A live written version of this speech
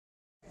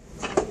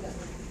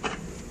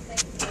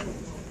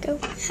Go.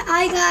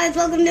 Hi guys,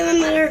 welcome to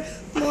another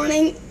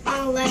morning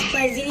Let's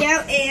Play video,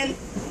 and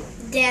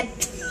Dad,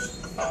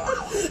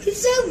 I'm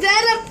so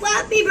bad at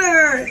Flappy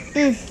Bird.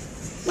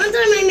 One time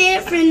I made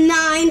it for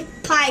 9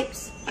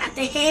 pipes at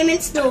the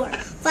Hammond store.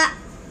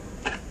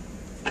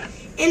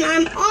 And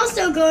I'm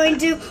also going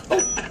to,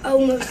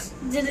 almost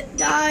did it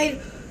die.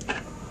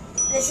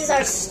 This is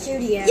our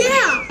studio.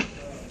 Yeah!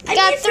 I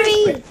got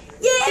 3.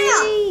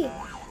 Yeah!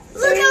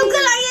 Look how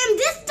good I am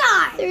this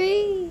time!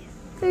 3.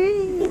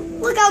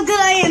 Look how good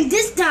I am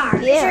this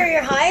time! Yeah. Sure,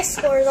 your highest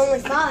score is only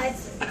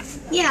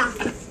 5. Yeah.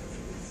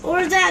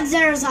 Or is that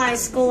Zara's high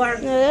score?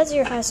 No, that's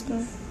your high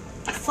score.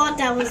 I thought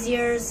that was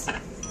yours.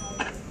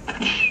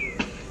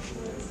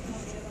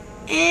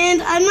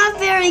 And I'm not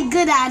very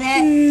good at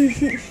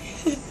it.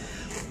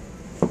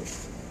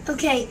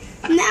 Okay,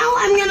 now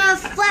I'm gonna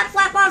flap,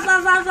 flap, flap,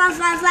 flap, flap, flap,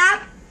 flap,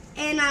 flap.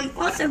 And I'm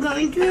also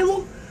going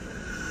to...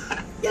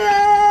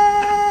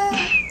 Yeah!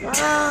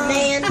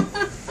 Man.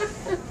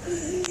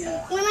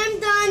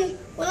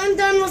 When I'm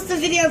done with the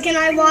video, can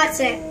I watch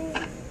it?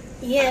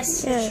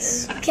 Yes.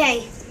 Yes.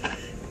 Okay.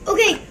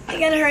 Okay, I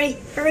gotta hurry.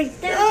 Hurry.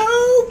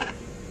 No!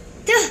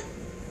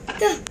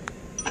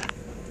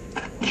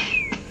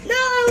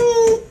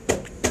 No!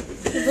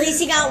 At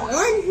least you got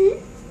 1.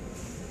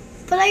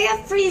 But I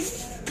got 3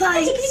 pipes.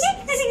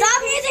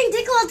 Stop using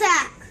tickle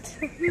attack.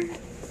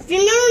 If you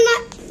know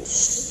not,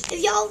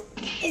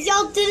 if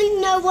y'all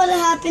didn't know what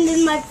happened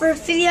in my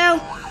first video,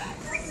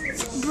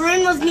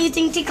 Bryn was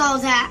using tickle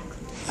attack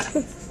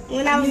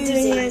when I was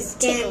doing my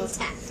skin.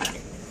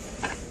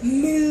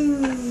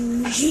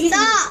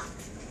 Stop!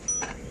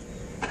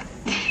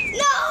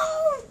 No!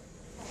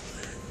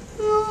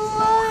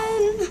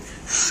 Run!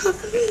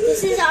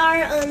 This is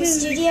our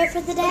studio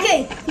for the day.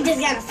 Okay, you just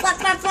gotta flap,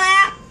 flap,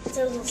 flap.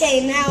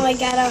 Okay, now I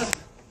gotta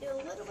do a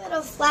little bit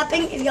of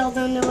flapping. If y'all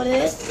don't know what it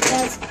is,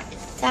 just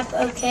tap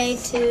OK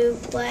to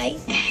play.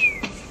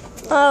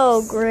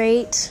 Oh,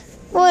 great.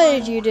 What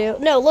did you do?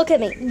 No, look at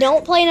me.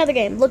 Don't play another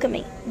game. Look at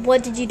me.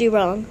 What did you do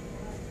wrong?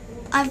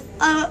 I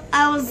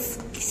was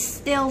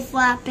still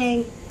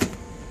flapping.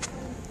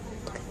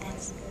 Look at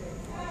this.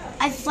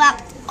 I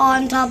flapped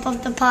on top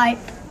of the pipe.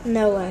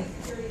 No way.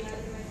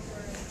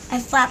 I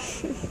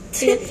flapped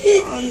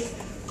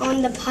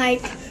on the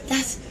pipe.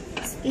 That's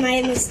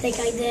my mistake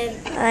I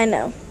did. I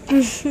know.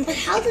 But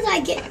how did I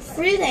get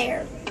through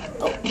there?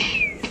 Oh.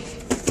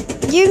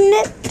 You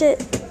nipped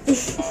it.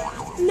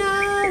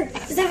 No!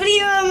 Is the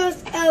video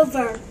almost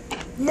over?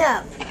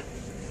 No.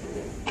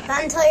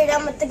 Not until you're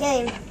done with the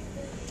game.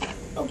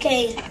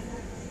 Okay.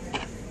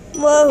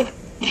 Whoa.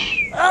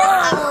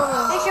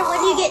 Oh. Make sure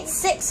when you get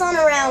 6 on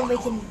a round,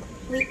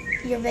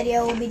 your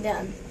video will be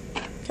done.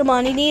 Come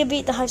on, you need to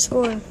beat the high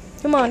score.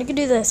 Come on, you can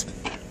do this.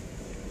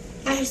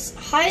 My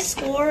high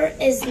score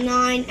is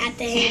 9 at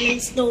the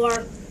Hammond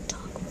store.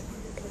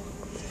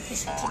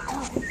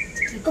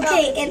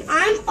 Okay, and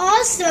I'm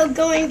also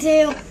going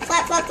to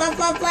flap, flap, flap,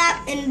 flap,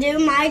 flap, and do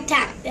my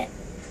tactic.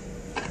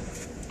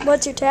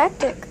 What's your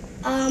tactic?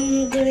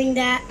 Doing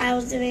that, I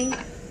was doing,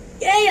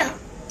 yeah.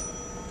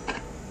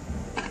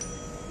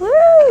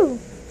 Woo!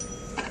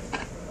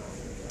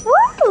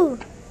 Woo!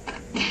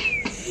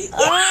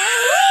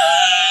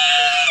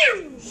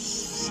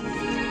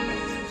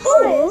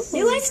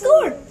 New high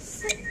score.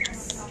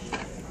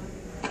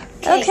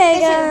 Okay,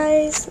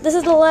 guys, this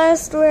is the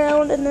last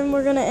round, and then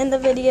we're gonna end the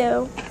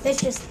video.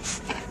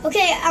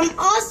 Okay, I'm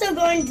also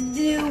going to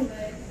do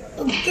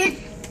a good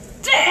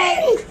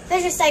thing.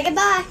 Let's just say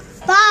goodbye.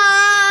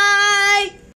 Bye.